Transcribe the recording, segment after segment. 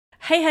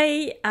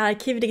Hey,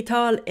 Arkiv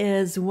Digital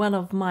is one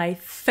of my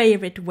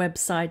favorite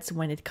websites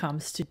when it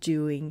comes to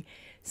doing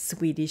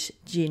Swedish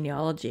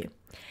genealogy.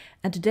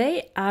 And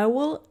today I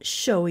will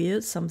show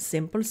you some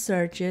simple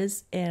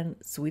searches in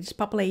Swedish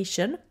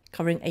population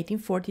covering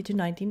 1840 to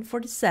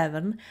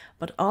 1947,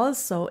 but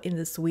also in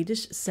the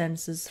Swedish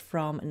census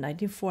from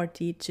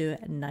 1940 to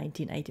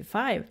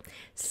 1985.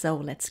 So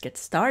let's get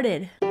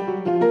started.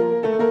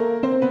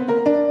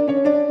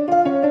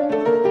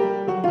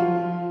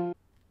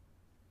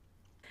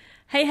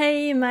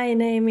 Hey, my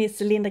name is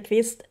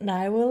Kvist and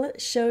I will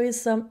show you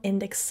some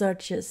index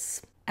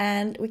searches.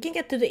 And we can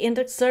get to the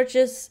index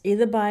searches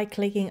either by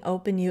clicking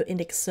Open New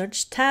Index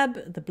Search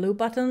tab, the blue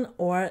button,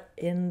 or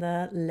in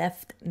the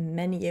left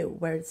menu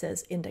where it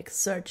says Index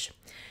Search.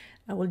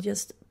 I will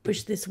just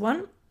push this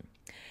one.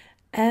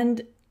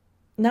 And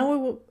now we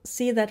will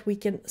see that we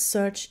can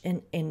search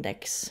in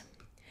index.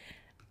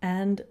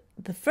 And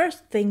the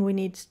first thing we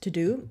need to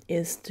do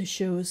is to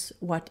choose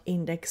what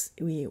index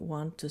we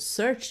want to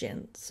search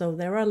in. So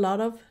there are a lot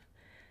of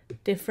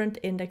different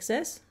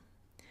indexes,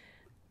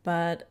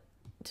 but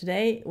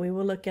today we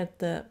will look at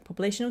the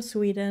population of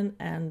Sweden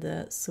and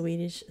the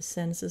Swedish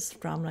census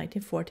from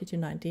 1940 to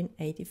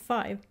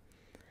 1985.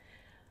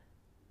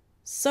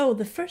 So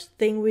the first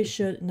thing we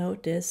should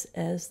notice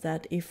is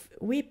that if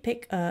we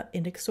pick an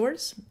index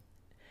source,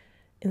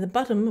 in the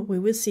bottom we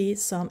will see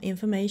some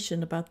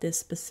information about this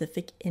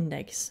specific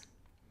index.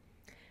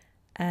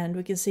 And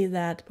we can see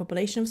that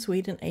population of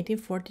Sweden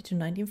 1840 to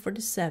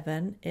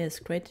 1947 is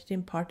created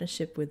in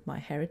partnership with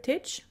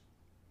MyHeritage.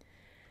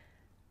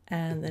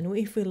 And then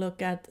if we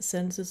look at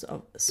Census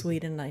of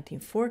Sweden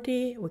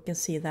 1940, we can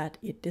see that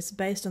it is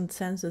based on the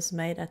census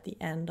made at the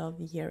end of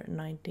the year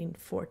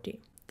 1940.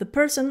 The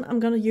person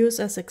I'm going to use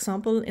as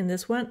example in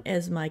this one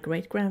is my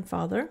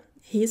great-grandfather.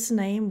 His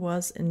name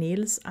was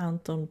Nils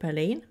Anton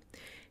Berlin.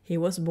 He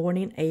was born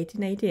in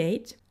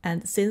 1888,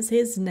 and since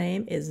his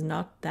name is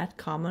not that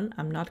common,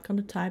 I'm not going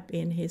to type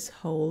in his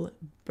whole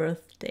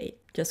birth date,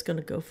 just going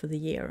to go for the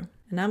year.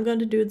 And I'm going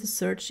to do the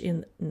search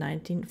in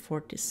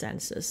 1940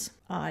 census.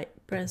 I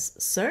press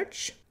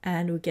search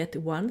and we get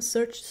one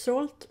search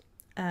result,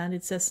 and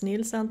it says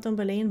Nils Anton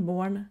Berlin,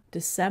 born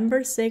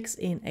December 6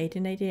 in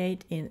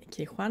 1888 in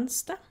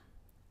Kristianstad,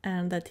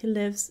 and that he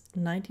lives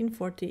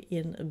 1940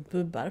 in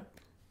Bubbarp.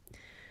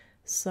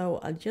 So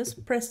I'll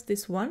just press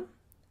this one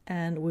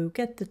and we'll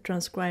get the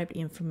transcribed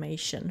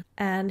information.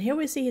 And here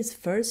we see his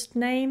first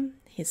name,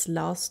 his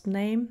last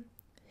name,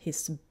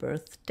 his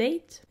birth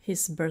date,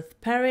 his birth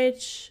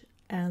parish,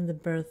 and the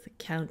birth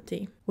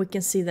county. We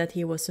can see that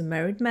he was a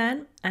married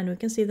man, and we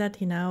can see that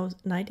he now,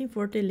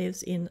 1940,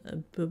 lives in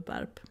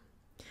Bubbarp.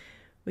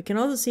 We can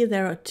also see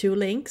there are two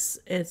links.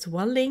 It's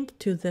one link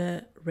to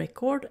the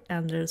record,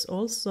 and there's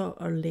also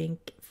a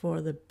link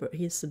for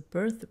his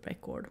birth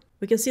record.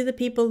 We can see the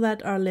people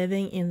that are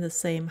living in the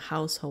same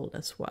household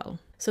as well.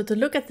 So to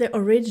look at the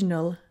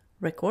original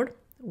record,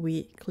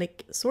 we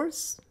click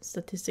Source,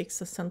 Statistics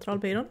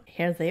Centralbyrån.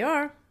 Here they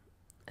are.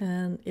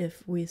 And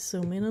if we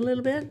zoom in a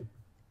little bit,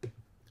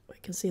 we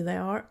can see they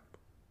are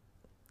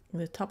at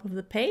the top of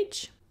the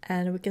page.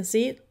 And we can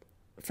see,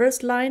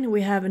 first line,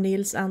 we have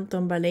Nils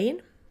Anton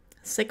Berlin.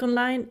 Second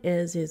line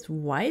is his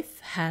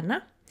wife,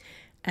 Hannah.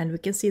 And we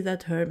can see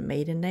that her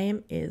maiden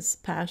name is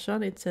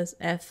Persson. It says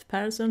F.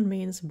 Persson,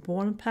 means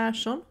born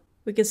Persson.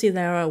 We can see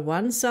there are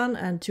one son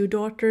and two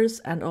daughters,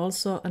 and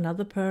also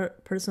another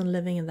person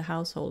living in the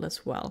household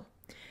as well.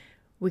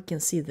 We can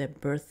see their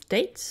birth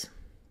dates.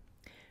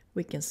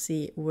 We can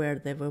see where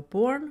they were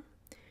born.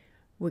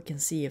 We can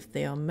see if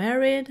they are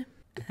married.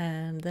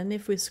 And then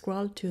if we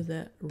scroll to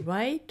the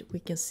right, we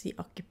can see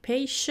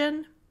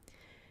occupation.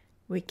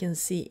 We can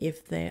see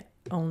if they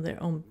own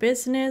their own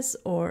business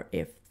or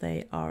if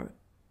they are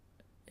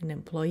an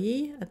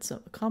employee at a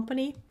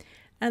company.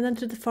 And then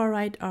to the far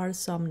right are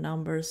some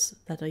numbers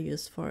that are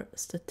used for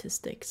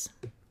statistics.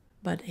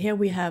 But here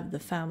we have the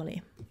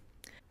family.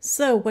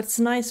 So what's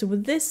nice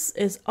with this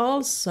is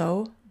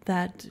also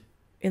that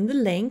in the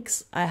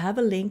links, I have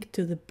a link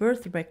to the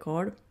birth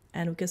record,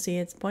 and we can see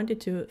it's pointed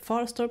to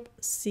Farstorp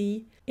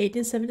C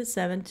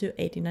 1877 to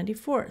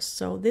 1894.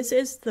 So this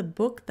is the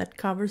book that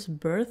covers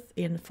birth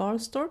in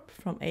Farstorp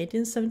from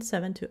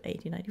 1877 to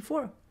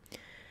 1894.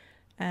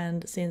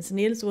 And since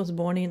Nils was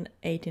born in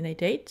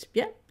 1888,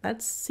 yeah,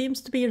 that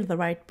seems to be the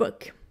right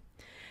book.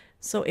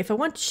 So if I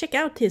want to check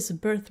out his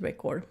birth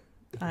record,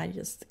 I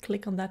just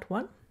click on that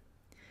one.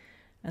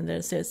 And there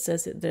it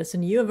says there's a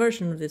newer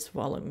version of this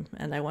volume,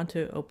 and I want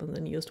to open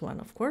the newest one,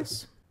 of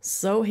course.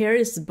 So here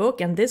is the book,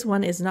 and this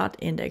one is not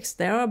indexed.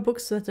 There are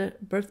books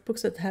birth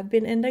books that have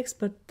been indexed,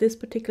 but this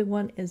particular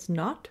one is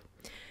not.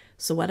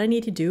 So what I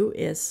need to do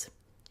is,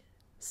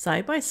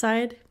 side by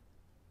side,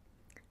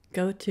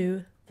 go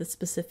to the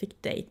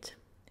specific date,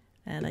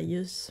 and I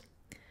use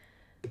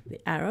the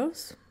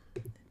arrows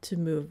to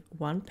move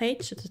one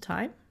page at a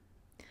time.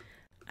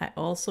 I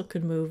also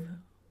could move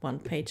one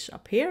page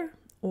up here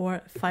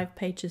or 5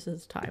 pages at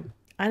a time.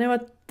 I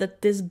know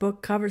that this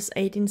book covers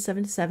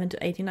 1877 to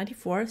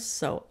 1894,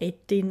 so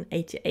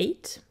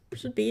 1888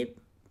 should be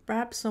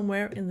perhaps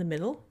somewhere in the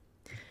middle.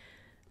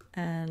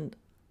 and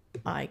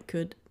I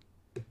could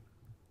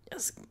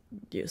just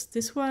use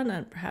this one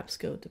and perhaps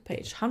go to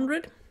page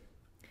 100.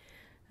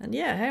 And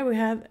yeah, here we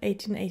have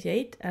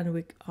 1888 and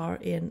we are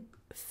in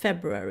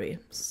February.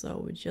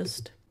 So we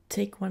just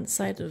take one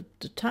side at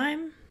a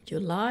time.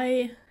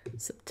 July,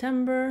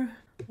 September,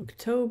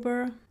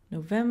 October,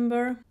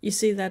 November. You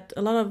see that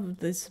a lot of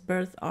these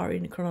births are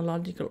in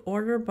chronological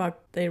order,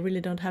 but they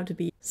really don't have to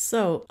be.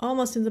 So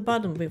almost in the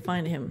bottom we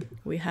find him.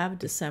 We have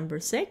December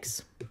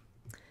 6,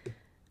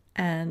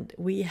 and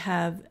we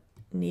have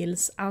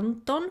Nils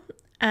Anton,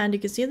 and you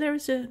can see there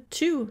is a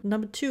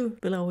number 2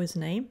 below his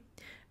name.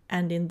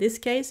 And in this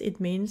case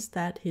it means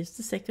that he's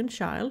the second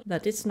child.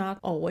 That is not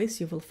always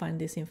you will find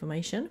this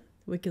information.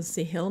 We can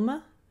see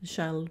Hilma, the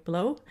child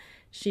below.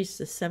 She's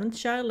the 7th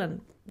child,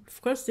 and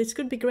of course this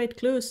could be great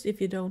clues if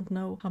you don't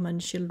know how many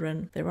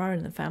children there are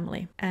in the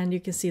family. And you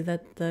can see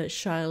that the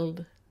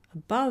child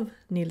above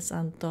Nils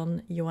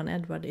Anton Johan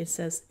Edward, it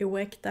says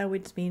Ewekta,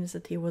 which means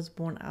that he was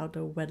born out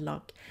of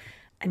wedlock.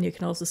 And you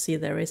can also see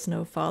there is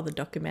no father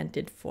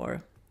documented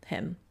for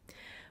him.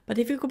 But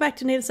if you go back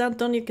to Nils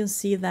Anton, you can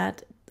see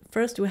that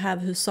first we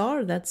have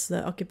Hussar, that's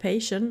the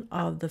occupation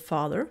of the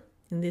father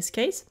in this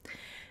case.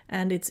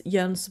 And it's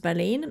Jöns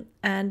Berlin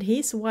and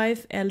his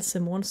wife Else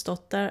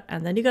Månsdotter.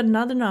 And then you got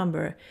another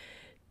number,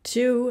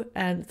 2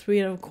 and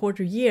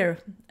 3¼ year.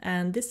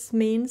 And this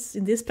means,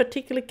 in this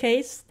particular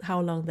case,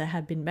 how long they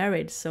had been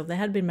married. So they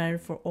had been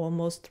married for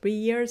almost 3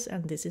 years,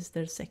 and this is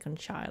their second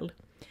child.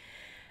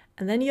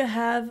 And then you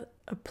have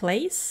a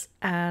place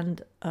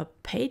and a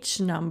page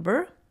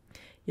number.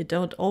 You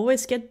don't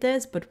always get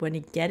this, but when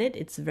you get it,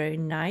 it's very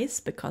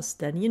nice, because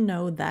then you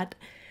know that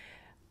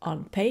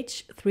on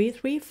page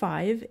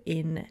 335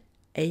 in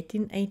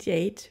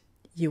 1888,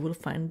 you will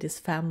find this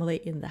family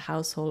in the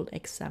household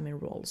examine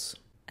rolls.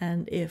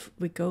 And if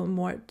we go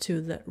more to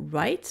the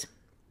right,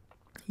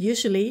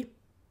 usually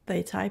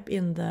they type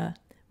in the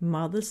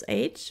mother's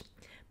age,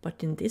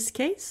 but in this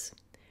case,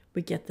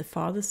 we get the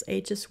father's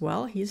age as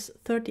well. He's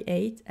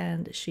 38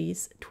 and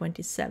she's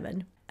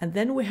 27. And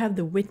then we have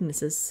the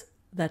witnesses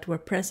that were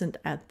present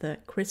at the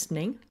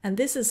christening. And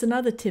this is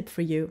another tip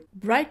for you.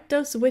 Write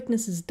those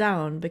witnesses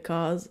down,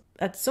 because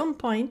at some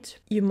point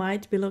you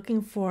might be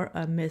looking for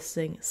a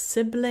missing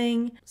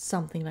sibling,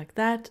 something like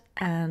that,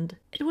 and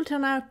it will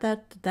turn out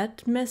that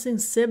that missing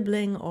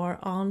sibling or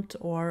aunt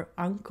or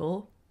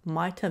uncle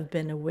might have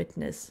been a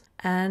witness.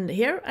 And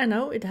here I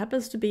know it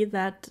happens to be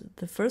that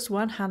the first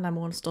one, Hanna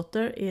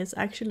Månsdotter, is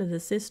actually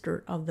the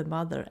sister of the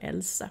mother,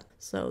 Elsa.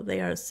 So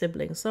they are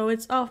siblings. So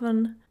it's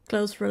often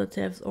close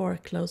relatives or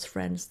close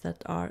friends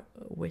that are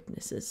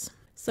witnesses.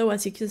 So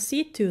as you can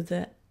see to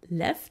the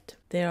left,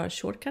 there are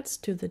shortcuts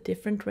to the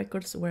different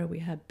records where we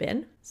have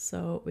been.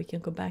 So we can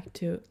go back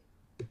to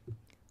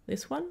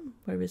this one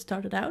where we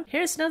started out.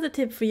 Here's another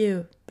tip for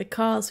you,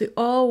 because we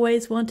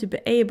always want to be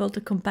able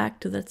to come back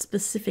to that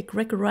specific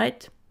record,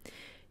 right?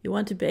 You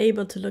want to be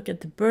able to look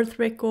at the birth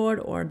record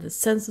or the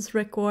census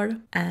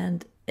record.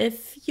 And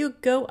if you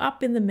go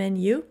up in the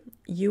menu,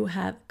 you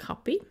have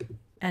copy.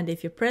 And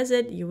if you press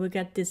it, you will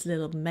get this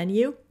little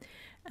menu.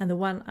 And the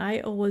one I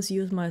always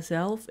use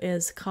myself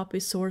is copy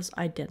source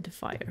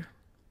identifier.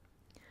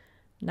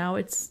 Now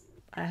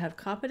I have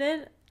copied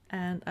it,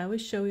 and I will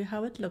show you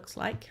how it looks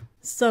like.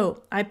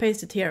 So I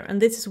paste it here,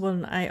 and this is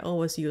one I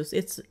always use.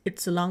 It's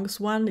the longest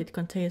one. It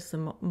contains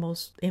the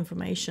most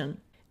information.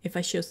 If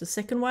I choose the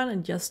second one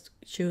and just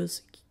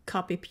choose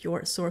copy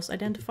pure source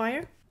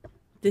identifier,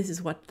 this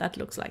is what that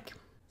looks like.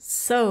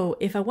 So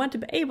if I want to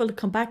be able to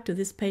come back to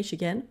this page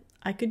again,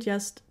 I could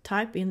just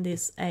type in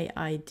this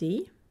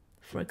AID,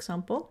 for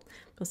example,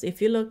 because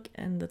if you look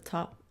in the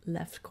top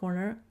left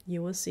corner,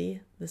 you will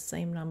see the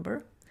same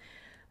number.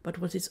 But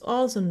what is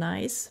also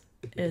nice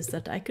is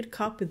that I could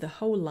copy the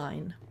whole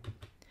line.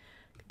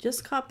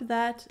 Just copy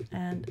that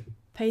and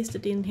paste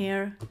it in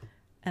here,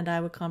 and I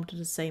will come to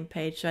the same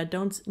page. So I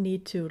don't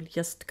need to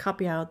just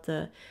copy out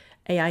the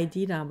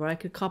AID number. I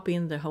could copy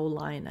in the whole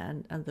line,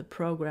 and the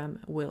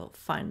program will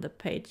find the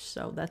page.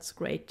 So that's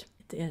great.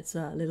 It's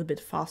a little bit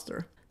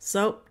faster.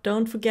 So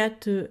don't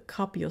forget to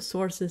copy your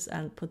sources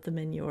and put them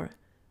in your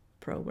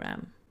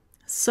program.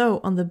 So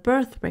on the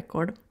birth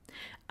record,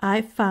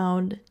 I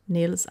found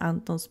Nils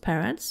Anton's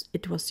parents.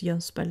 It was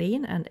Jöns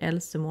Berlin and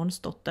Else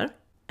Månsdotter.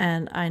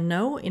 And I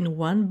know in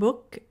one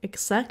book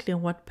exactly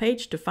on what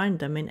page to find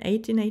them. In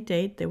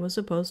 1888, they were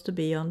supposed to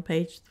be on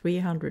page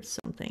 300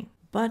 something.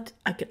 But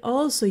I could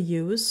also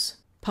use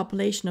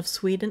population of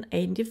Sweden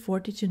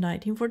 1840 to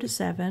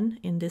 1947,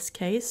 in this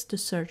case, to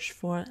search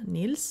for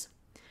Nils.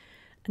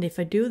 And if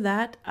I do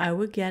that, I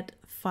will get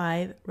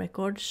 5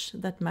 records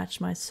that match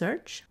my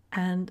search.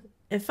 And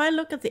if I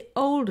look at the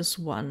oldest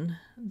one,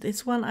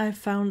 this one I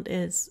found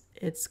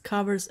it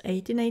covers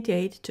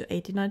 1888 to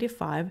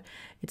 1895.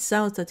 It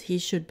sounds that he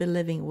should be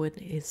living with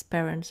his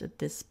parents at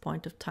this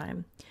point of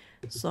time.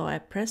 So I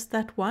press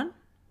that one,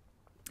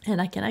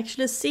 and I can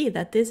actually see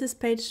that this is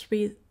page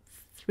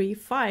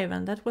 335,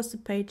 and that was the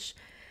page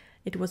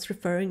it was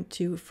referring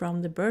to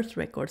from the birth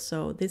record.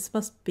 So this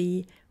must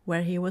be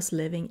where he was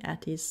living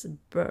at his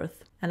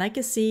birth. And I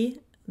can see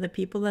the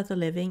people that are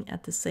living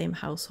at the same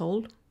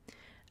household.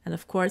 And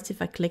of course,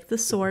 if I click the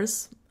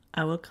source,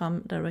 I will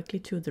come directly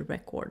to the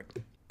record.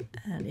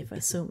 And if I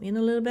zoom in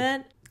a little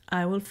bit,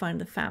 I will find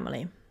the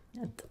family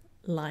at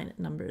line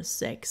number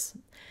 6.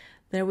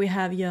 There we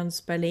have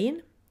Jöns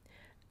Berlin,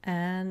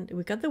 and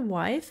we got the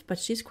wife, but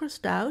she's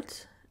crossed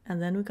out.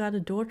 And then we got a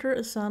daughter,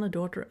 a son,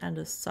 and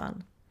a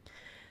son.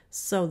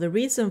 So the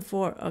reason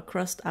for a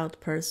crossed out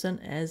person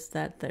is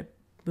that they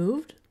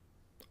moved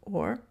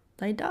or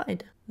they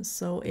died.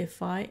 So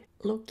if I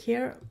look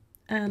here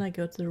and I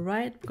go to the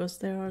right, because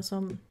there are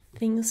some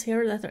things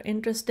here that are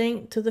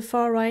interesting. To the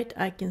far right,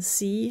 I can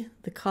see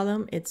the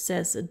column. It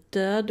says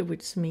död,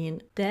 which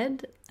means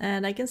dead.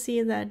 And I can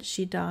see that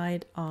she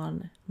died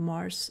on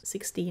March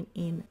 16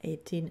 in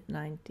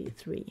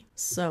 1893.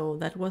 So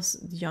that was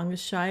the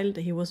youngest child.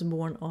 He was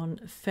born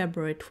on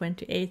February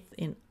 28th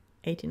in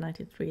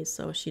 1893.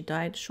 So she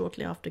died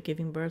shortly after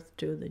giving birth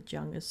to the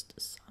youngest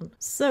son.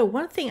 So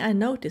one thing I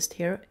noticed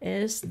here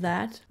is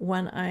that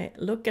when I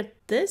look at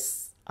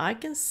this, I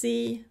can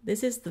see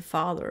this is the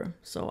father,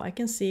 so I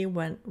can see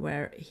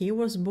where he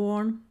was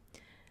born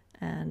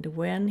and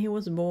when he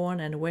was born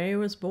and where he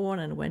was born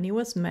and when he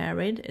was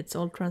married. It's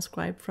all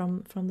transcribed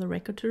from the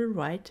record to the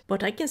right.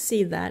 But I can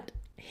see that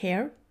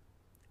here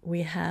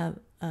we have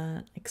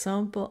an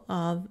example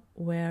of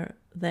where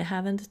they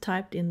haven't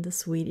typed in the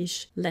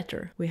Swedish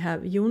letter. We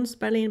have Jöns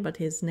Berlin, but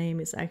his name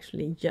is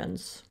actually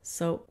Jöns.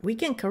 So we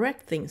can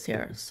correct things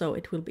here, so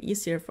it will be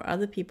easier for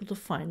other people to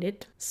find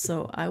it.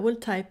 So I will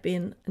type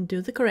in and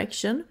do the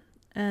correction,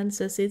 and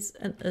says it's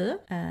an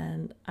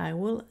and I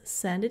will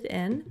send it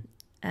in.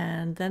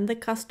 And then the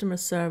customer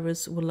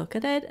service will look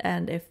at it,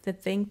 and if they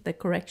think the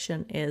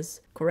correction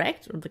is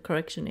correct or the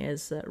correction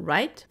is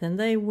right, then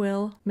they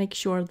will make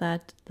sure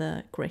that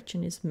the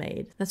correction is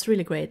made. That's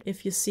really great.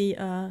 If you see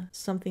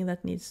something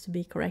that needs to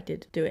be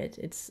corrected, do it.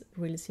 It's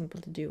really simple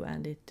to do,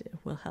 and it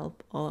will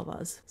help all of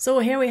us. So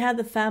here we had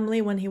the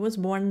family when he was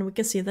born, and we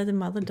can see that the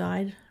mother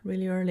died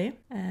really early.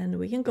 And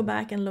we can go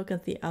back and look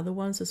at the other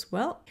ones as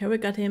well. Here we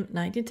got him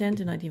 1910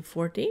 to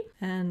 1940,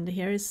 and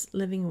here is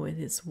living with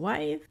his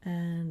wife,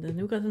 and then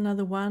we got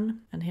another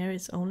one, and here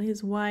is only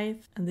his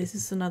wife, and this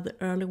is another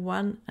early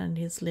one, and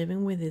he's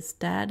living with his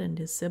dad and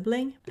his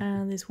sibling,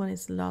 and this one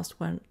is the last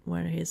one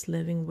where he's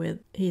living with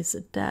his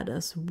dad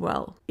as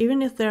well.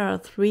 Even if there are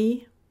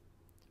 3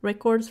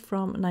 records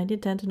from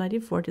 1910 to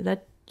 1940,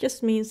 that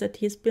just means that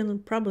he's been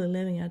probably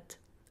living at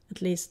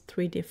least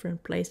 3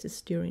 different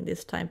places during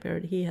this time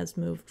period. He has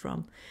moved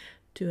from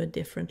to a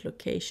different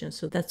location,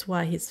 so that's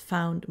why he's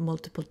found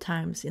multiple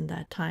times in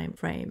that time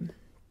frame.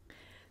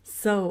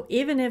 So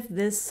even if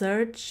this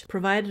search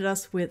provided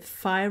us with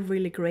 5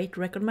 really great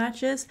record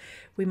matches,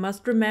 we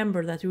must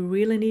remember that we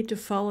really need to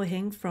follow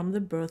him from the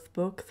birth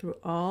book through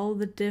all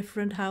the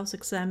different house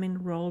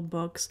examine roll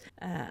books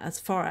as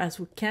far as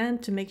we can,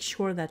 to make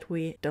sure that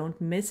we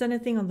don't miss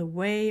anything on the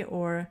way,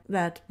 or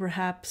that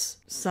perhaps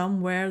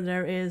somewhere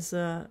there is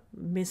a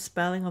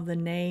misspelling of the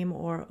name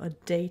or a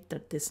date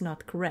that is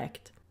not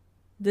correct.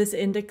 These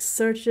index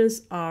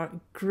searches are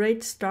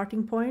great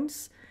starting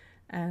points,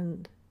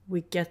 and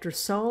we get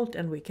result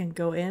and we can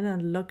go in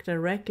and look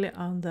directly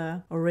on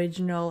the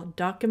original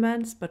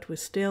documents, but we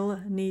still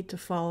need to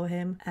follow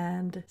him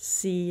and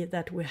see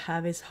that we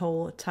have his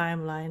whole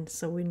timeline,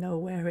 so we know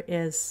where he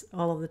is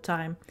all of the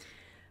time.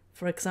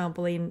 For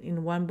example,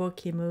 in one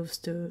book he moves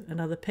to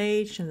another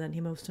page, and then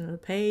he moves to another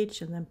page,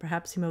 and then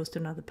perhaps he moves to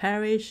another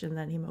parish, and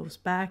then he moves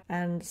back,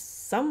 and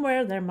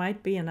somewhere there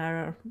might be an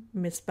error,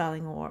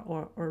 misspelling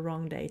or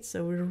wrong date.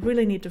 So we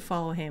really need to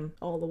follow him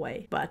all the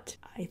way, but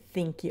I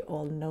think you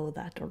all know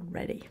that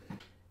already.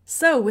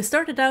 So we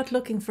started out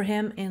looking for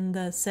him in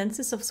the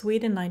Census of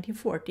Sweden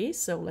 1940,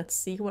 so let's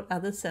see what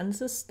other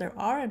censuses there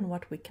are and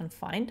what we can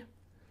find.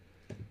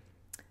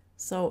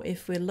 So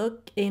if we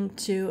look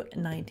into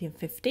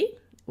 1950,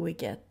 we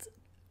get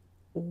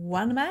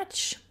 1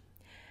 match,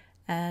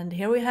 and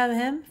here we have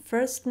him: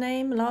 first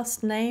name,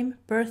 last name,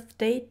 birth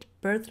date,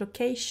 birth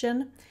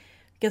location.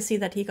 You can see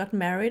that he got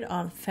married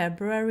on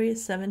February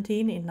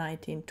 17 in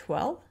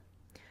 1912.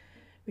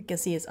 We can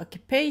see his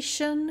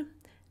occupation,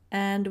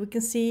 and we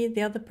can see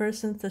the other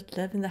persons that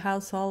live in the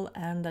household,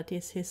 and that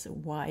is his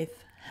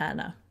wife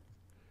Hannah.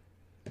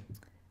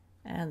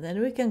 And then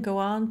we can go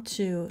on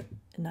to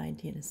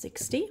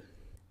 1960,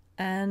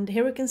 and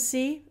here we can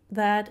see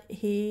that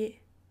he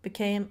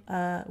became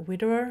a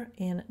widower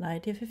in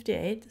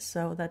 1958,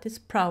 so that is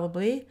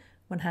probably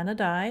when Hannah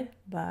died,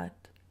 but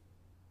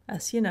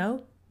as you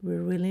know, we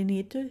really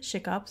need to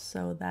check up,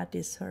 so that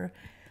is her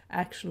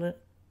actual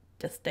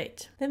death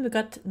date. Then we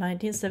got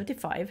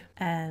 1975,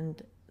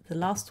 and the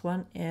last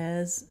one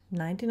is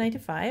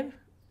 1995,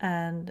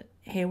 and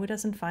here we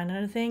doesn't find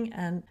anything,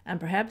 and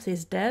perhaps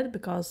he's dead,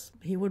 because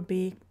he would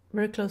be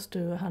very close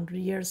to 100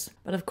 years.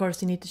 But of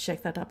course you need to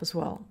check that up as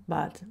well.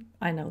 But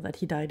I know that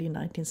he died in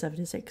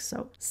 1976.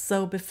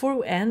 So before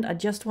we end, I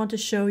just want to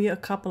show you a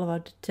couple of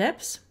other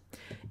tips.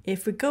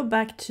 If we go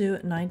back to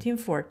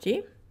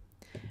 1940,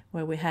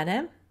 where we had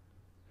him,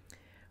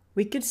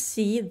 we could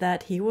see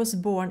that he was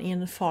born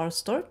in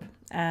Farstorp.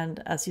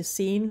 And as you've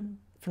seen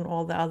from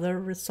all the other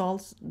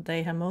results,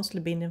 they have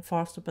mostly been in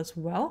Farstorp as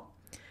well.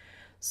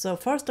 So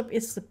Farstorp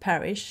is the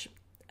parish,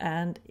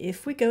 and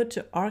if we go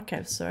to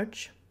archive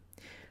search,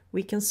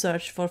 we can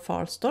search for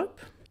Farstorp,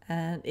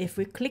 and if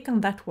we click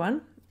on that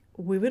one,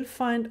 we will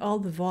find all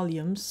the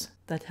volumes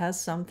that has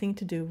something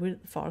to do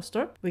with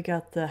Farstorp. We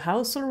got the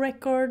household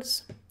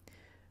records,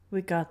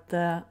 we got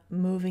the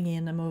moving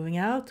in and moving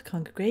out,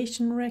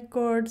 congregation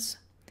records,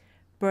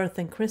 birth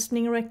and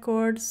christening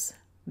records,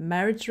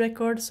 marriage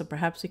records, so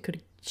perhaps we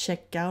could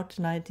check out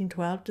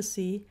 1912 to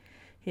see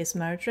his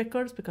marriage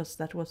records, because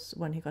that was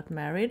when he got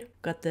married.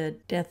 Got the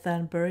death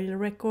and burial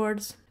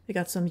records. We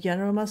got some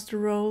general muster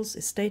rolls,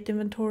 estate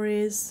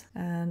inventories,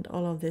 and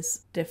all of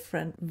these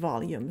different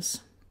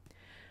volumes.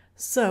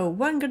 So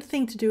one good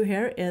thing to do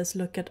here is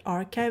look at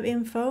archive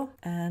info,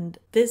 and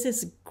this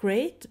is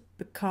great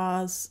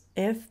because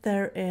if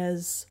there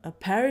is a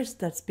parish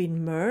that's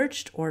been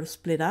merged or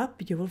split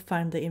up, you will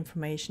find the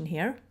information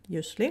here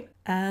usually.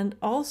 And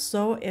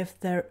also if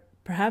there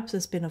perhaps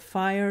there's been a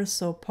fire,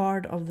 so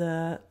part of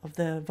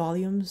the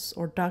volumes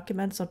or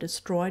documents are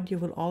destroyed, you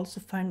will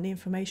also find the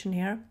information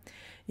here.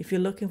 If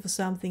you're looking for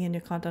something and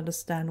you can't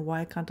understand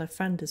why can't I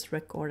find this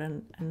record,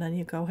 and then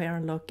you go here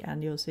and look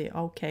and you'll see,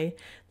 okay,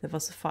 there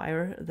was a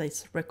fire,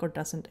 this record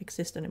doesn't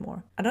exist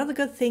anymore. Another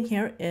good thing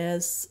here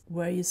is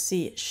where you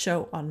see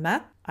show on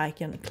map. I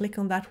can click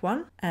on that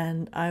one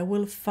and I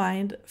will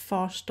find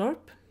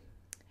Farstorp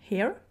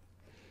here.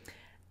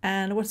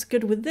 And what's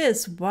good with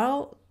this?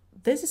 Well,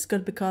 this is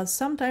good because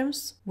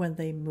sometimes when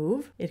they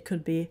move, it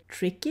could be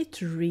tricky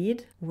to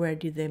read where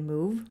did they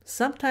move.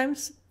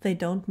 Sometimes they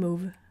don't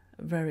move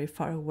very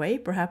far away.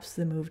 Perhaps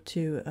they move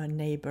to a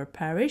neighbor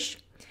parish.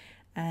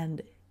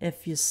 And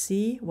if you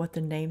see what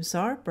the names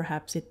are,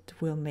 perhaps it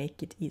will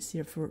make it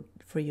easier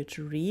for you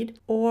to read.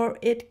 Or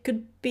it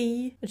could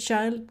be a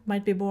child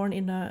might be born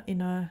in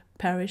a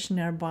parish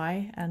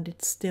nearby and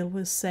it still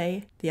will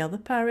say the other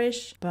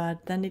parish,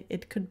 but then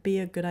it could be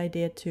a good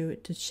idea to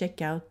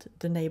check out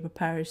the neighbor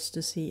parish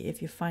to see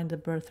if you find the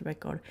birth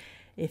record,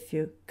 if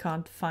you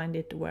can't find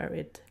it where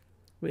it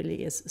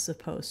really is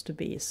supposed to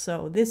be.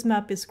 So this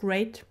map is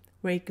great,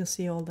 where you can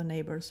see all the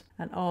neighbors,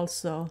 and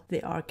also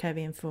the archive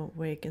info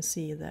where you can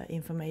see the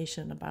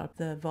information about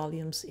the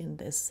volumes in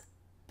this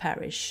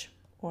parish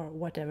or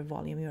whatever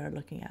volume you are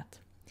looking at.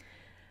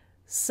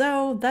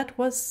 So that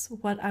was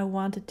what I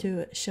wanted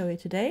to show you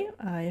today.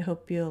 I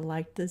hope you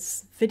liked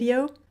this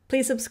video.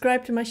 Please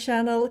subscribe to my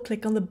channel,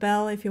 click on the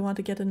bell if you want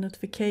to get a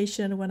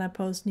notification when I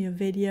post new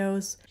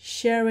videos.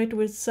 Share it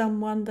with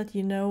someone that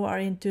you know are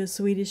into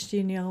Swedish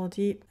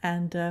genealogy,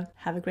 and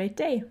have a great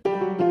day.